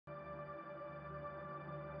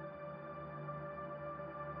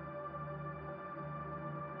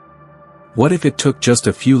What if it took just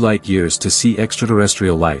a few light years to see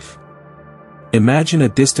extraterrestrial life? Imagine a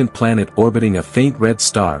distant planet orbiting a faint red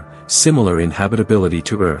star, similar in habitability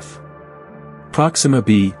to Earth. Proxima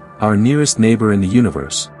B, our nearest neighbor in the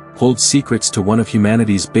universe, holds secrets to one of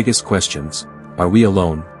humanity's biggest questions: are we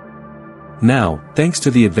alone? Now, thanks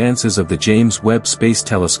to the advances of the James Webb Space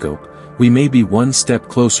Telescope, we may be one step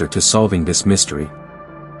closer to solving this mystery.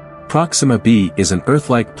 Proxima B is an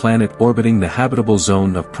Earth-like planet orbiting the habitable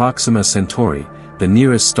zone of Proxima Centauri, the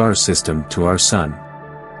nearest star system to our Sun.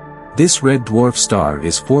 This red dwarf star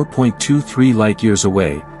is 4.23 light-years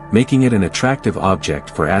away, making it an attractive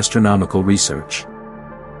object for astronomical research.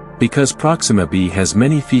 Because Proxima B has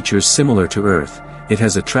many features similar to Earth, it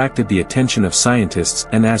has attracted the attention of scientists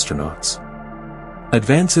and astronauts.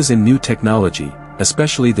 Advances in new technology,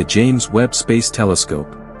 especially the James Webb Space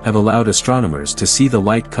Telescope, have allowed astronomers to see the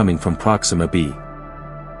light coming from Proxima B.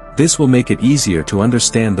 This will make it easier to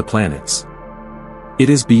understand the planets. It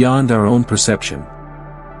is beyond our own perception.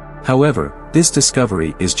 However, this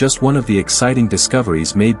discovery is just one of the exciting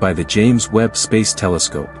discoveries made by the James Webb Space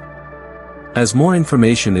Telescope. As more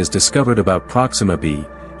information is discovered about Proxima B,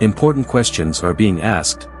 important questions are being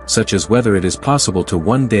asked, such as whether it is possible to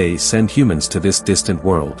one day send humans to this distant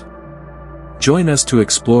world. Join us to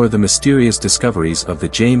explore the mysterious discoveries of the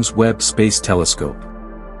James Webb Space Telescope.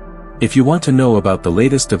 If you want to know about the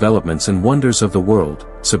latest developments and wonders of the world,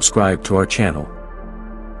 subscribe to our channel.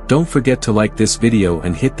 Don't forget to like this video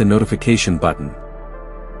and hit the notification button.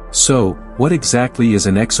 So, what exactly is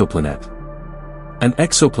an exoplanet? An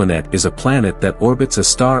exoplanet is a planet that orbits a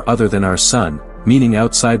star other than our Sun, meaning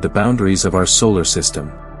outside the boundaries of our solar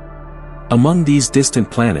system. Among these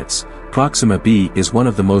distant planets, Proxima B is one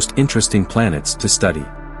of the most interesting planets to study.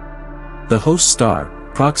 The host star,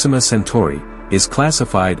 Proxima Centauri, is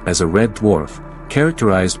classified as a red dwarf,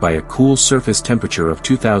 characterized by a cool surface temperature of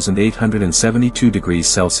 2,872 degrees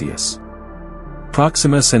Celsius.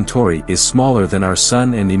 Proxima Centauri is smaller than our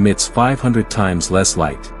Sun and emits 500 times less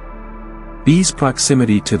light. B's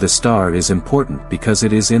proximity to the star is important because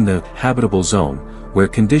it is in the habitable zone, where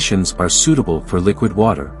conditions are suitable for liquid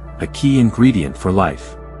water, a key ingredient for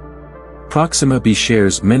life. Proxima B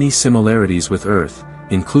shares many similarities with Earth,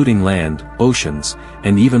 including land, oceans,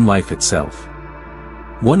 and even life itself.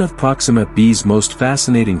 One of Proxima B's most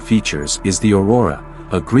fascinating features is the aurora,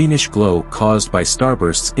 a greenish glow caused by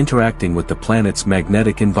starbursts interacting with the planet's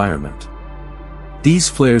magnetic environment. These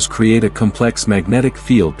flares create a complex magnetic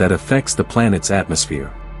field that affects the planet's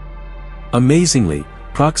atmosphere. Amazingly,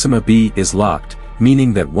 Proxima B is locked,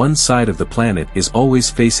 meaning that one side of the planet is always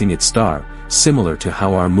facing its star, similar to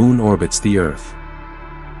how our moon orbits the Earth.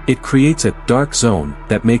 It creates a dark zone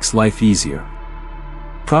that makes life easier.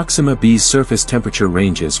 Proxima B's surface temperature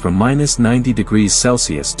ranges from -90 degrees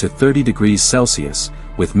Celsius to 30 degrees Celsius,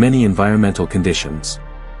 with many environmental conditions.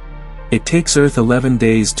 It takes Earth 11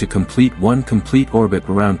 days to complete one complete orbit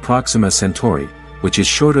around Proxima Centauri, which is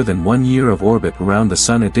shorter than 1 year of orbit around the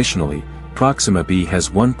Sun. Additionally, Proxima B has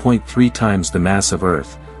 1.3 times the mass of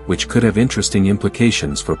Earth, which could have interesting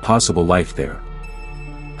implications for possible life there.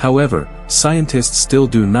 However, scientists still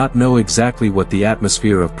do not know exactly what the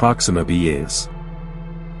atmosphere of Proxima B is.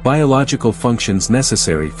 Biological functions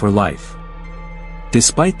necessary for life.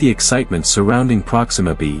 Despite the excitement surrounding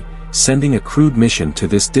Proxima B, sending a crewed mission to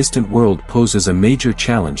this distant world poses a major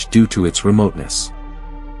challenge due to its remoteness.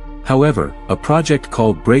 However, a project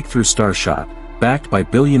called Breakthrough Starshot, backed by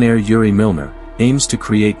billionaire Yuri Milner, aims to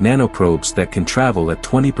create nanoprobes that can travel at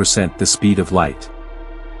 20% the speed of light.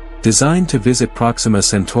 Designed to visit Proxima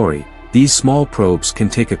Centauri, these small probes can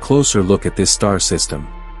take a closer look at this star system.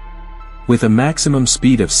 With a maximum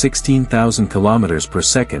speed of 16,000 kilometers per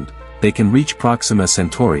second, they can reach Proxima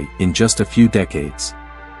Centauri in just a few decades.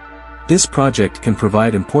 This project can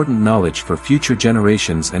provide important knowledge for future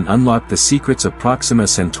generations and unlock the secrets of Proxima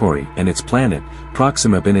Centauri and its planet,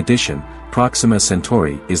 Proxima B. In addition, Proxima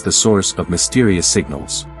Centauri is the source of mysterious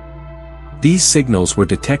signals. These signals were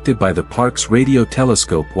detected by the Parkes radio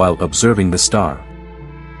telescope while observing the star.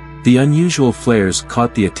 The unusual flares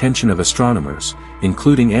caught the attention of astronomers,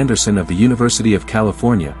 including Anderson of the University of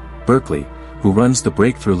California, Berkeley, who runs the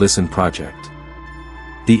Breakthrough Listen project.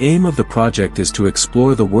 The aim of the project is to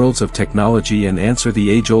explore the worlds of technology and answer the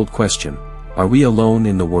age-old question: are we alone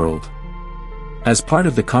in the world? As part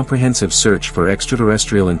of the comprehensive search for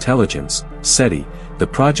extraterrestrial intelligence, SETI, the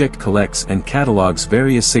project collects and catalogs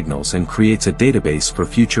various signals and creates a database for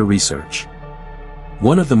future research.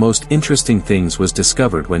 One of the most interesting things was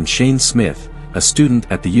discovered when Shane Smith, a student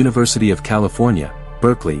at the University of California,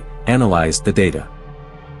 Berkeley, analyzed the data.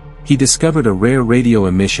 He discovered a rare radio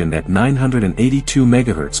emission at 982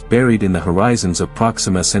 MHz buried in the horizons of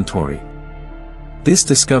Proxima Centauri. This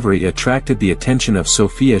discovery attracted the attention of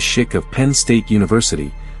Sophia Schick of Penn State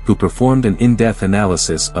University, who performed an in-depth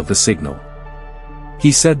analysis of the signal.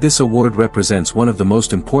 He said this award represents one of the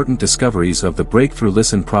most important discoveries of the Breakthrough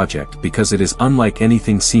Listen project because it is unlike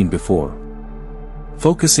anything seen before.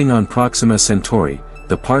 Focusing on Proxima Centauri,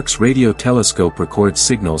 the Parkes radio telescope records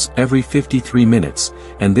signals every 53 minutes,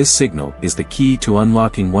 and this signal is the key to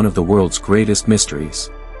unlocking one of the world's greatest mysteries.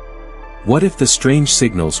 What if the strange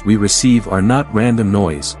signals we receive are not random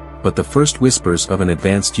noise, but the first whispers of an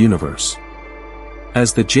advanced universe?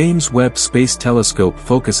 As the James Webb Space Telescope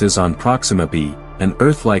focuses on Proxima B, an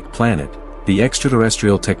Earth-like planet, the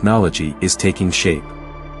extraterrestrial technology is taking shape.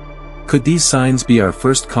 Could these signs be our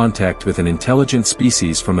first contact with an intelligent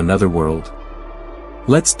species from another world?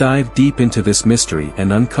 Let's dive deep into this mystery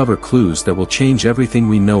and uncover clues that will change everything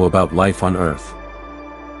we know about life on Earth.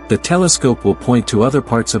 The telescope will point to other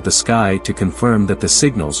parts of the sky to confirm that the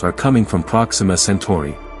signals are coming from Proxima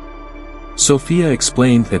Centauri. Sophia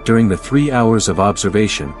explained that during the 3 hours of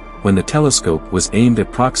observation, when the telescope was aimed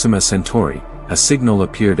at Proxima Centauri, a signal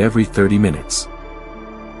appeared every 30 minutes.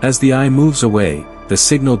 As the eye moves away, the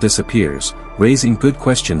signal disappears, raising good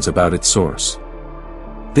questions about its source.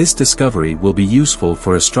 This discovery will be useful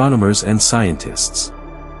for astronomers and scientists.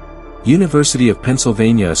 University of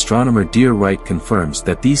Pennsylvania astronomer Dear Wright confirms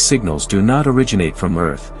that these signals do not originate from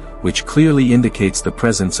Earth, which clearly indicates the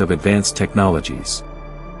presence of advanced technologies.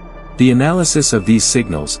 The analysis of these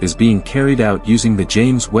signals is being carried out using the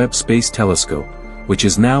James Webb Space Telescope, which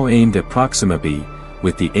is now aimed at Proxima B,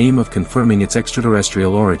 with the aim of confirming its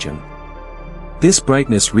extraterrestrial origin. This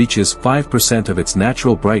brightness reaches 5% of its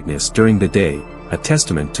natural brightness during the day, a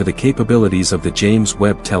testament to the capabilities of the James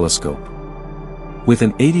Webb Telescope. With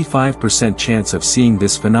an 85% chance of seeing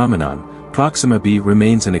this phenomenon, Proxima B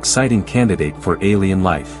remains an exciting candidate for alien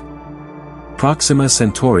life. Proxima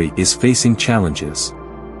Centauri is facing challenges.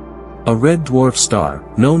 A red dwarf star,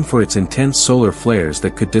 known for its intense solar flares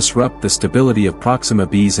that could disrupt the stability of Proxima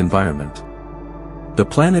B's environment. The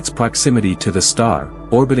planet's proximity to the star,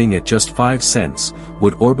 orbiting at just 5 cents,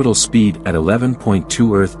 would orbital speed at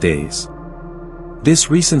 11.2 Earth days.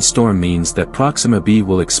 This recent storm means that Proxima B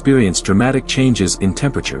will experience dramatic changes in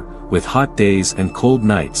temperature, with hot days and cold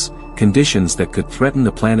nights, conditions that could threaten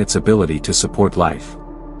the planet's ability to support life.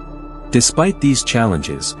 Despite these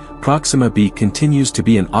challenges, Proxima B continues to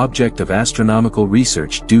be an object of astronomical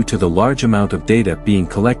research due to the large amount of data being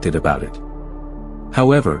collected about it.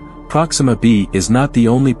 However, Proxima B is not the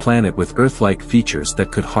only planet with Earth-like features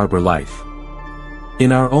that could harbor life.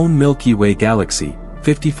 In our own Milky Way galaxy,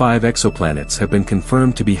 55 exoplanets have been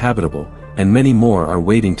confirmed to be habitable, and many more are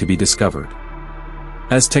waiting to be discovered.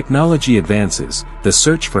 As technology advances, the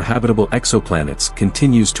search for habitable exoplanets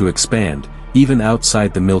continues to expand, even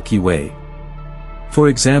outside the Milky Way. For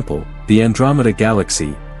example, the Andromeda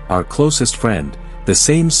Galaxy, our closest friend, the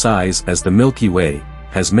same size as the Milky Way,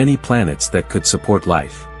 has many planets that could support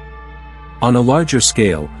life. On a larger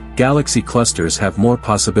scale, galaxy clusters have more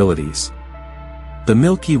possibilities. The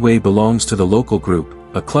Milky Way belongs to the Local Group,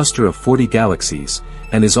 a cluster of 40 galaxies,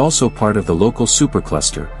 and is also part of the Local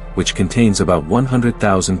Supercluster, which contains about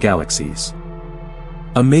 100,000 galaxies.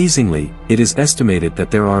 Amazingly, it is estimated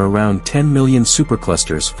that there are around 10 million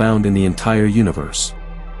superclusters found in the entire universe.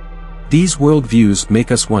 These worldviews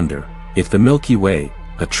make us wonder, if the Milky Way,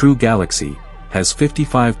 a true galaxy, has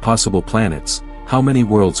 55 possible planets, how many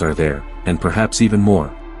worlds are there, and perhaps even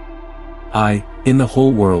more? In the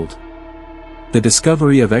whole world. The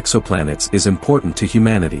discovery of exoplanets is important to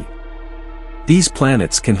humanity. These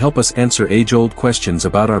planets can help us answer age-old questions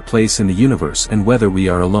about our place in the universe and whether we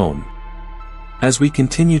are alone. As we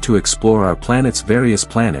continue to explore our planet's various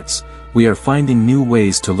planets, we are finding new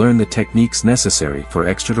ways to learn the techniques necessary for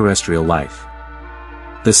extraterrestrial life.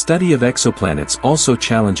 The study of exoplanets also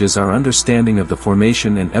challenges our understanding of the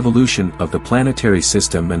formation and evolution of the planetary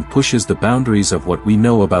system and pushes the boundaries of what we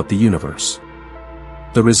know about the universe.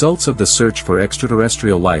 The results of the search for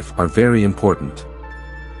extraterrestrial life are very important.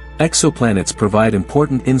 Exoplanets provide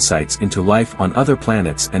important insights into life on other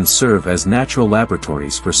planets and serve as natural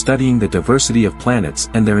laboratories for studying the diversity of planets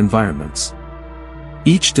and their environments.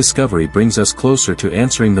 Each discovery brings us closer to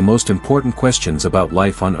answering the most important questions about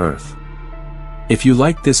life on Earth. If you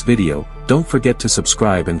liked this video, don't forget to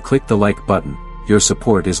subscribe and click the like button. Your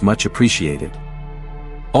support is much appreciated.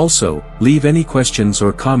 Also, leave any questions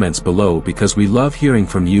or comments below because we love hearing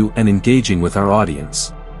from you and engaging with our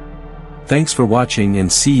audience. Thanks for watching and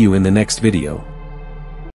see you in the next video.